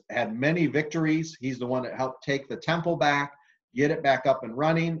has had many victories. He's the one that helped take the temple back, get it back up and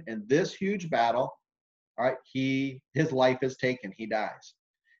running. In this huge battle, all right, his life is taken. He dies.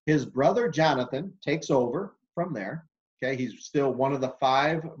 His brother Jonathan takes over from there. Okay, he's still one of the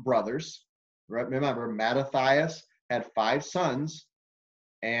 5 brothers. Right? Remember, Mattathias had 5 sons,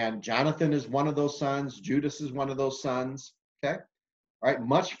 and Jonathan is one of those sons. Judas is one of those sons. Okay, all right.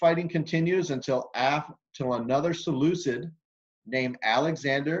 Much fighting continues until another Seleucid named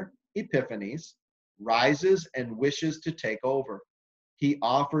Alexander Epiphanes rises and wishes to take over. He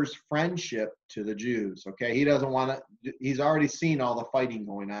offers friendship to the Jews. Okay, he doesn't want to. He's already seen all the fighting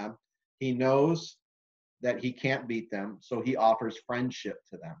going on. He knows that he can't beat them, so he offers friendship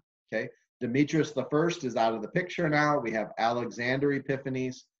to them. Okay, Demetrius I is out of the picture now. We have Alexander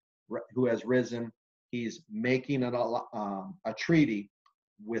Epiphanes who has risen. He's making a treaty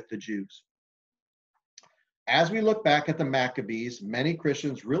with the Jews. As we look back at the Maccabees, many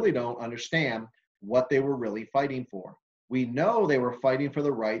Christians really don't understand what they were really fighting for. We know they were fighting for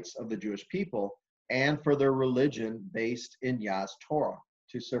the rights of the Jewish people and for their religion based in Yah's Torah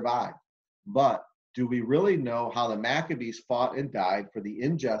to survive. But do we really know how the Maccabees fought and died for the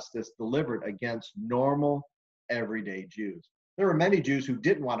injustice delivered against normal, everyday Jews? There were many Jews who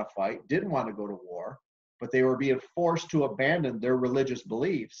didn't want to fight, didn't want to go to war, but they were being forced to abandon their religious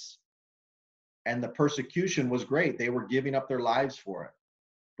beliefs. And the persecution was great. They were giving up their lives for it.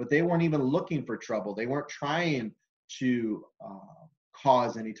 But they weren't even looking for trouble. They weren't trying to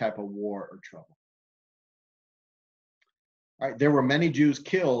cause any type of war or trouble. All right, there were many Jews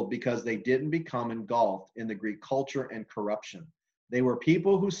killed because they didn't become engulfed in the Greek culture and corruption. They were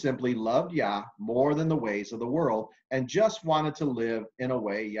people who simply loved Yah more than the ways of the world and just wanted to live in a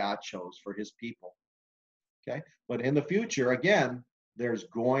way Yah chose for his people. Okay, but in the future, again, there's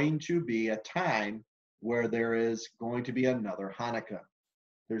going to be a time where there is going to be another Hanukkah.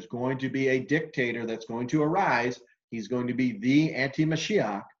 There's going to be a dictator that's going to arise. He's going to be the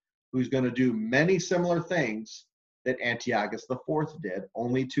anti-Mashiach, who's going to do many similar things that Antiochus IV did,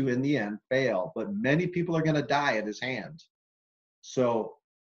 only to, in the end, fail. But many people are going to die at his hands. So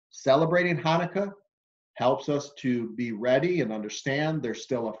celebrating Hanukkah helps us to be ready and understand there's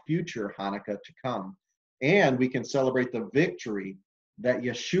still a future Hanukkah to come. And we can celebrate the victory that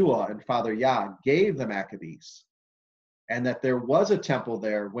Yeshua and Father Yah gave the Maccabees, and that there was a temple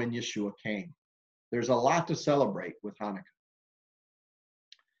there when Yeshua came. There's a lot to celebrate with Hanukkah.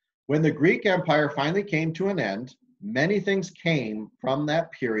 When the Greek Empire finally came to an end, many things came from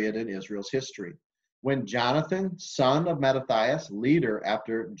that period in Israel's history. When Jonathan, son of Mattathias, leader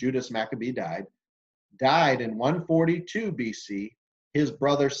after Judas Maccabee died in 142 BC, his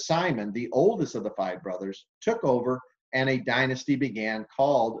brother Simon, the oldest of the five brothers, took over, and a dynasty began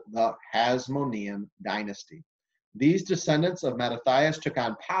called the Hasmonean dynasty. These descendants of Mattathias took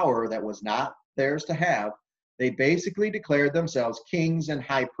on power that was not theirs to have. They basically declared themselves kings and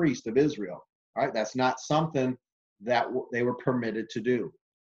high priests of Israel. All right, that's not something that they were permitted to do.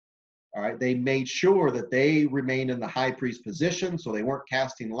 All right, they made sure that they remained in the high priest position, so they weren't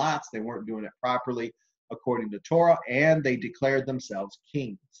casting lots, they weren't doing it properly according to Torah, and they declared themselves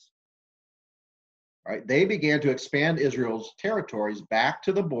kings. All right, they began to expand Israel's territories back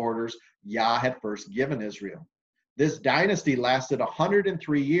to the borders Yah had first given Israel. This dynasty lasted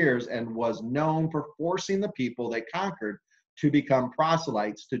 103 years and was known for forcing the people they conquered to become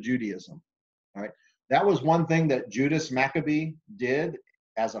proselytes to Judaism. All right, that was one thing that Judas Maccabee did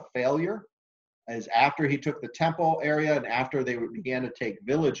as a failure, is after he took the temple area and after they began to take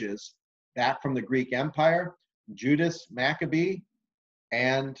villages back from the Greek Empire, Judas Maccabee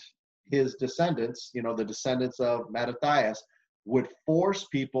and his descendants, the descendants of Mattathias, would force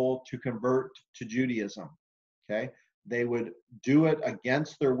people to convert to Judaism. Okay, they would do it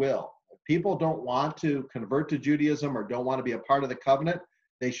against their will. If people don't want to convert to Judaism or don't want to be a part of the covenant,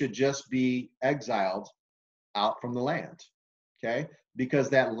 they should just be exiled out from the land. Okay, because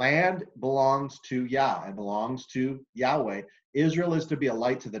that land belongs to Yah, it belongs to Yahweh. Israel is to be a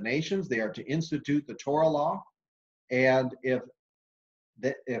light to the nations. They are to institute the Torah law. And if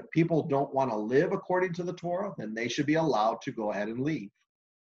people don't want to live according to the Torah, then they should be allowed to go ahead and leave.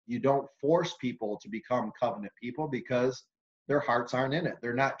 You don't force people to become covenant people because their hearts aren't in it.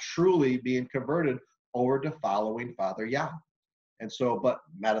 They're not truly being converted over to following Father Yah. And so, but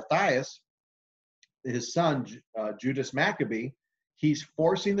Mattathias, his son, Judas Maccabee, he's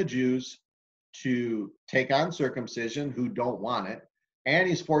forcing the Jews to take on circumcision who don't want it, and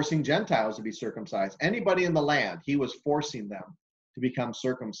he's forcing Gentiles to be circumcised. Anybody in the land, he was forcing them to become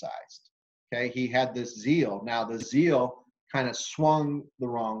circumcised. Okay, he had this zeal. Now the zeal kind of swung the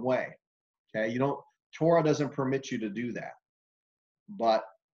wrong way. Okay, Torah doesn't permit you to do that. But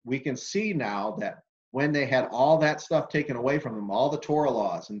we can see now that when they had all that stuff taken away from them, all the Torah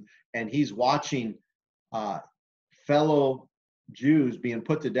laws, and he's watching fellow Jews being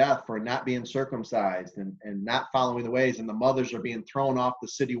put to death for not being circumcised and not following the ways, and the mothers are being thrown off the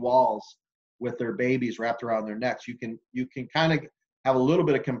city walls with their babies wrapped around their necks. You can kind of have a little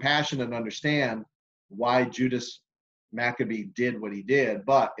bit of compassion and understand why Judas Maccabee did what he did,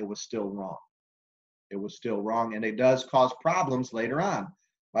 but it was still wrong. It was still wrong, and it does cause problems later on.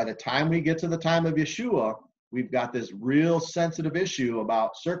 By the time we get to the time of Yeshua, we've got this real sensitive issue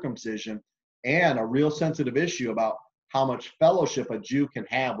about circumcision and a real sensitive issue about how much fellowship a Jew can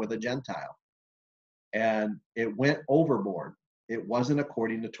have with a Gentile. And it went overboard. It wasn't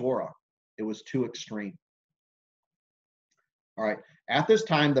according to Torah. It was too extreme. All right. At this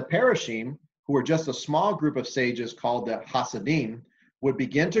time, the Parashim, who were just a small group of sages called the Hasidim, would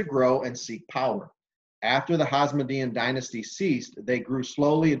begin to grow and seek power. After the Hasmonean dynasty ceased, they grew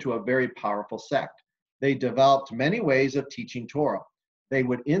slowly into a very powerful sect. They developed many ways of teaching Torah. They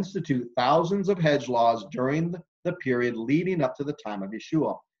would institute thousands of hedge laws during the period leading up to the time of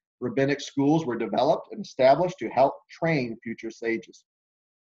Yeshua. Rabbinic schools were developed and established to help train future sages.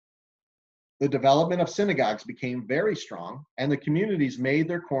 The development of synagogues became very strong, and the communities made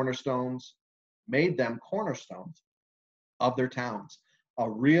them cornerstones of their towns. A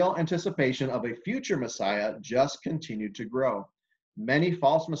real anticipation of a future Messiah just continued to grow. Many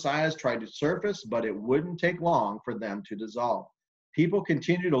false messiahs tried to surface, but it wouldn't take long for them to dissolve. people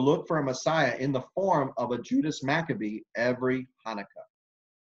continue to look for a Messiah in the form of a Judas Maccabee every Hanukkah.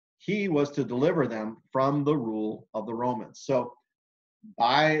 He was to deliver them from the rule of the Romans. So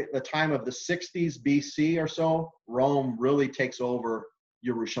by the time of the 60s BC or so, Rome really takes over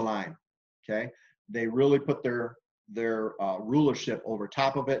Jerusalem. Okay, they really put their rulership over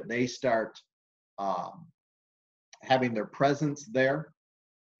top of it. They start having their presence there.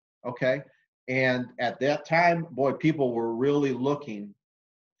 Okay, and at that time, boy, people were really looking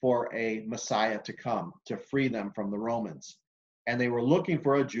for a Messiah to come to free them from the Romans. And they were looking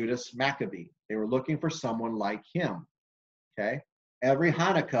for a Judas Maccabee. They were looking for someone like him. Okay. Every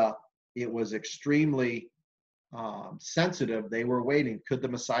Hanukkah, it was extremely sensitive. They were waiting. Could the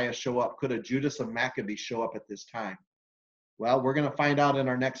Messiah show up? Could a Judas of Maccabee show up at this time? Well, we're going to find out in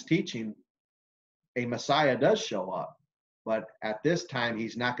our next teaching. A Messiah does show up. But at this time,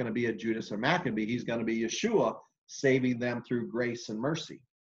 he's not going to be a Judas of Maccabee. He's going to be Yeshua, saving them through grace and mercy.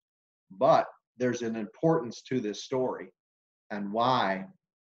 But there's an importance to this story and why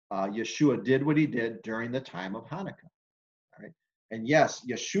Yeshua did what he did during the time of Hanukkah. All right? And yes,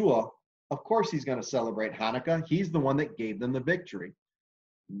 Yeshua, of course, he's going to celebrate Hanukkah. He's the one that gave them the victory.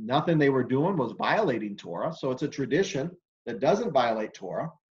 Nothing they were doing was violating Torah. So it's a tradition that doesn't violate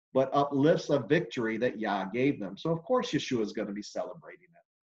Torah, but uplifts a victory that Yah gave them. So of course, Yeshua is going to be celebrating it.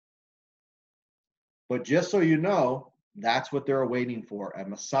 But just so you know, that's what they're waiting for, a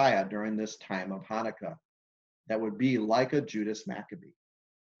Messiah during this time of Hanukkah that would be like a Judas Maccabee.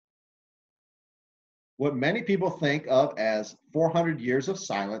 What many people think of as 400 years of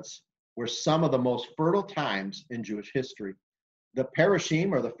silence were some of the most fertile times in Jewish history. The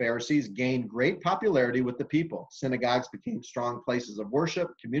Parashim, or the Pharisees, gained great popularity with the people. Synagogues became strong places of worship,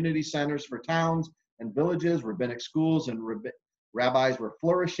 community centers for towns and villages, rabbinic schools and rabbis were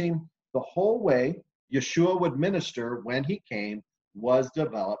flourishing. The whole way Yeshua would minister when he came was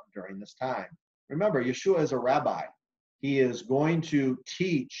developed during this time. Remember, Yeshua is a rabbi. He is going to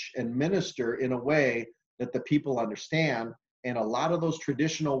teach and minister in a way that the people understand. And a lot of those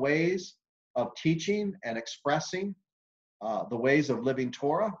traditional ways of teaching and expressing the ways of living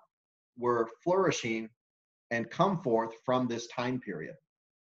Torah were flourishing and come forth from this time period.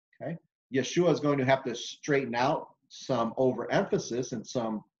 Okay, Yeshua is going to have to straighten out some overemphasis and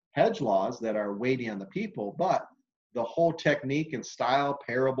some hedge laws that are weighty on the people, but the whole technique and style,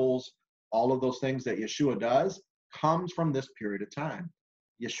 parables, all of those things that Yeshua does comes from this period of time.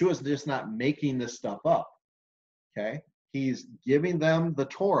 Yeshua is just not making this stuff up. Okay, he's giving them the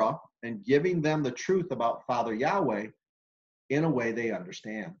Torah and giving them the truth about Father Yahweh in a way they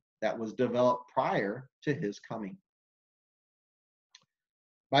understand, that was developed prior to his coming.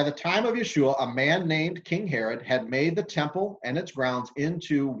 By the time of Yeshua, a man named King Herod had made the temple and its grounds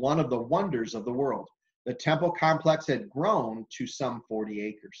into one of the wonders of the world. The temple complex had grown to some 40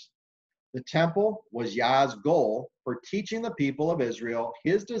 acres. The temple was Yah's goal for teaching the people of Israel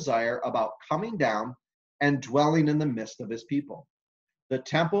his desire about coming down and dwelling in the midst of his people. The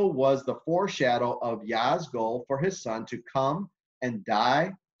temple was the foreshadow of Yah's goal for his son to come and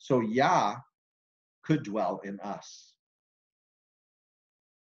die so Yah could dwell in us.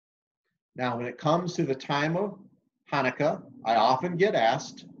 Now, when it comes to the time of Hanukkah, I often get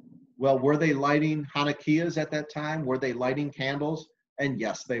asked, well, were they lighting Hanukkahs at that time? Were they lighting candles? And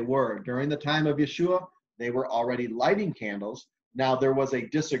yes, they were. During the time of Yeshua, they were already lighting candles. Now, there was a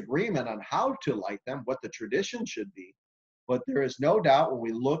disagreement on how to light them, what the tradition should be. But there is no doubt when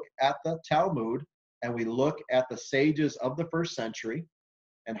we look at the Talmud and we look at the sages of the first century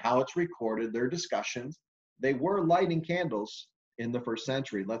and how it's recorded, their discussions, they were lighting candles in the first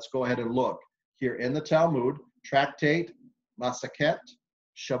century. Let's go ahead and look here in the Talmud, Tractate Masachet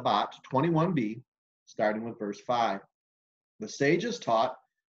Shabbat 21b, starting with verse 5. The sages taught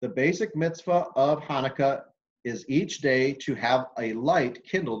the basic mitzvah of Hanukkah is each day to have a light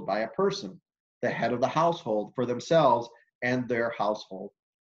kindled by a person, the head of the household, for themselves and their household.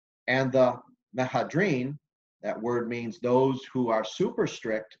 And the Mehadrin, that word means those who are super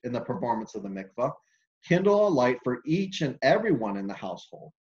strict in the performance of the mikvah, kindle a light for each and everyone in the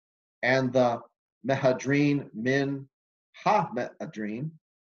household. And the Mehadrin min ha-Mehadrin,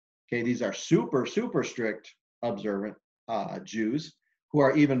 okay, these are super strict observant Jews who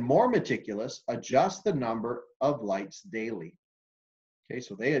are even more meticulous, adjust the number of lights daily. Okay,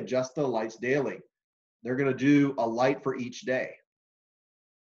 so they adjust the lights daily. They're going to do a light for each day.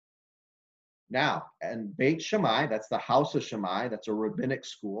 Now, and Beit Shammai, that's the house of Shammai, that's a rabbinic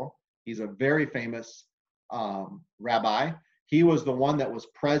school. He's a very famous rabbi. He was the one that was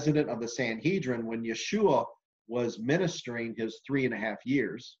president of the Sanhedrin when Yeshua was ministering his 3.5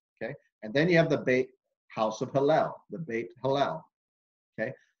 years. Okay, and then you have the Beit house of Hillel, the Beit Hillel.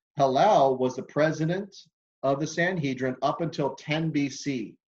 Okay. Hillel was the president of the Sanhedrin up until 10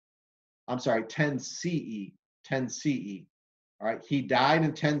 BC. I'm sorry, 10 CE. 10 CE. All right. He died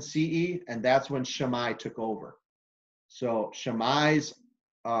in 10 CE, and that's when Shammai took over. So Shammai's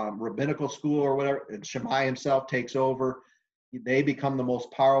rabbinical school or whatever, and Shammai himself takes over. They become the most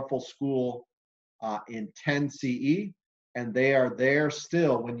powerful school in 10 CE, and they are there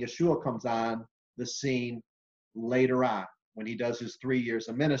still when Yeshua comes on the scene later on, when he does his 3 years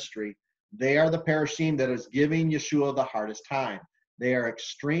of ministry. They are the parashim that is giving Yeshua the hardest time. They are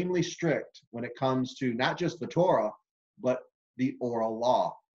extremely strict when it comes to not just the Torah, but the oral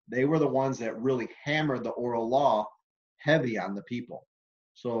law. They were the ones that really hammered the oral law heavy on the people.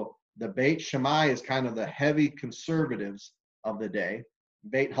 So the Beit Shammai is kind of the heavy conservatives of the day.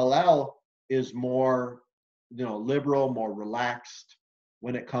 Beit Hillel is more, liberal, more relaxed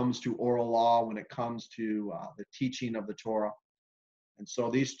when it comes to oral law, when it comes to the teaching of the Torah. And so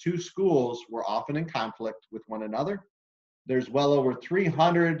these two schools were often in conflict with one another. There's well over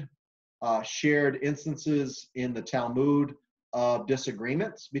 300 shared instances in the Talmud of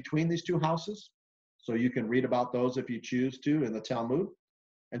disagreements between these two houses. So you can read about those if you choose to in the Talmud.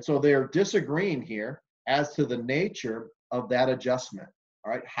 And so they're disagreeing here as to the nature of that adjustment.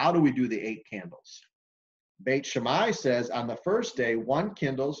 All right, how do we do the 8 candles? Beit Shammai says on the first day, 1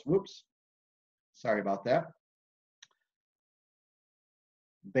 kindles, sorry about that.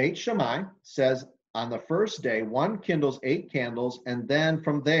 Beit Shammai says on the first day, 1 kindles 8 candles, and then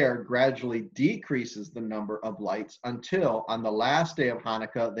from there gradually decreases the number of lights until on the last day of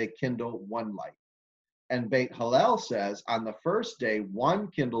Hanukkah, they kindle 1 light. And Beit Hillel says on the first day,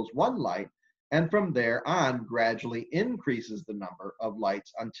 1 kindles 1 light, and from there on gradually increases the number of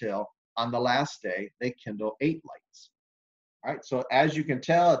lights until on the last day, they kindle 8 lights. All right, so as you can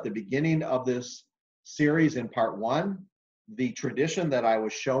tell at the beginning of this series in part 1, the tradition that I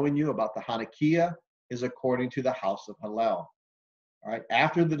was showing you about the Hanukkah is according to the house of Hillel. All right,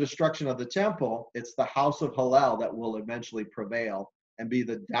 after the destruction of the temple, it's the house of Hillel that will eventually prevail and be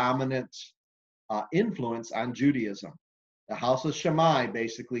the dominant influence on Judaism. The house of Shammai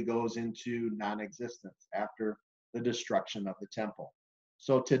basically goes into non-existence after the destruction of the temple.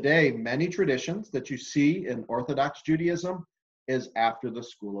 So today, many traditions that you see in Orthodox Judaism is after the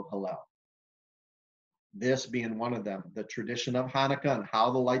school of Hillel. This being one of them, the tradition of Hanukkah and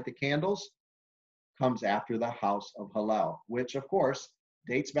how to light the candles comes after the house of Hillel, which of course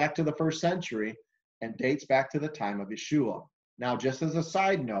dates back to the 1st century and dates back to the time of Yeshua. Now, just as a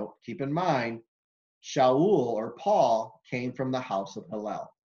side note, keep in mind, Shaul or Paul came from the house of Hillel.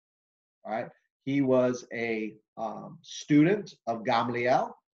 All right, he was a student of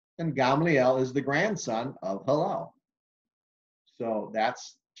Gamliel, and Gamliel is the grandson of Hillel. So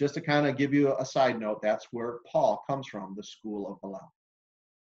that's just to kind of give you a side note. That's where Paul comes from, the school of Hillel.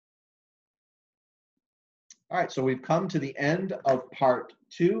 All right, so we've come to the end of part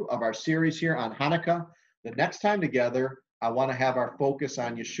 2 of our series here on Hanukkah. The next time together, I want to have our focus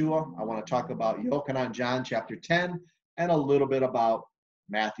on Yeshua. I want to talk about Yochanan, John chapter 10, and a little bit about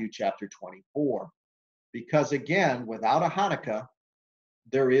Matthew chapter 24. Because again, without a Hanukkah,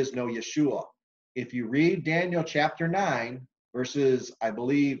 there is no Yeshua. If you read Daniel chapter 9, verses, I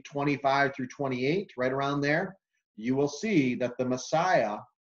believe, 25 through 28, right around there, you will see that the Messiah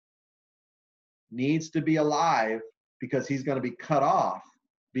needs to be alive because he's going to be cut off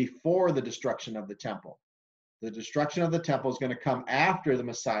before the destruction of the temple. The destruction of the temple is going to come after the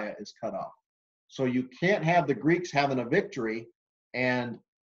Messiah is cut off. So you can't have the Greeks having a victory and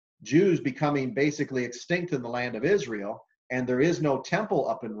Jews becoming basically extinct in the land of Israel, and there is no temple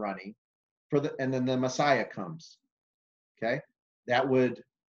up and running, and then the Messiah comes. Okay? That would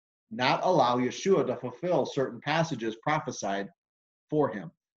not allow Yeshua to fulfill certain passages prophesied for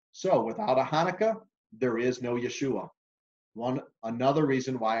him. So without a Hanukkah, there is no Yeshua. Another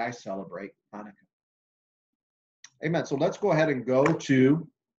reason why I celebrate Hanukkah. Amen. So let's go ahead and go to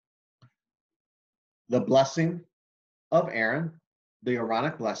the blessing of Aaron, the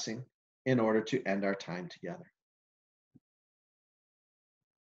Aaronic blessing, in order to end our time together.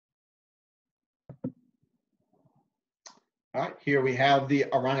 All right, here we have the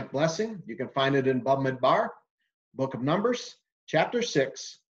Aaronic blessing. You can find it in Bamidbar, Book of Numbers, chapter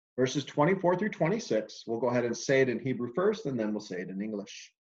 6, verses 24 through 26. We'll go ahead and say it in Hebrew first, and then we'll say it in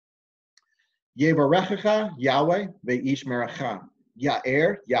English. Yevarechecha Yahweh ve'ishmerecha,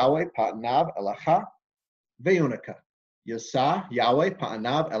 Ya'er Yahweh pa'anav elacha ve'unika. Yasa Yahweh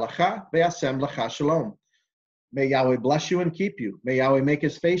pa'anav elacha ve'asem lecha shalom. May Yahweh bless you and keep you. May Yahweh make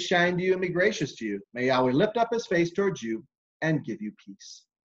his face shine to you and be gracious to you. May Yahweh lift up his face towards you and give you peace.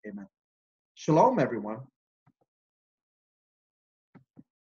 Amen. Shalom, everyone.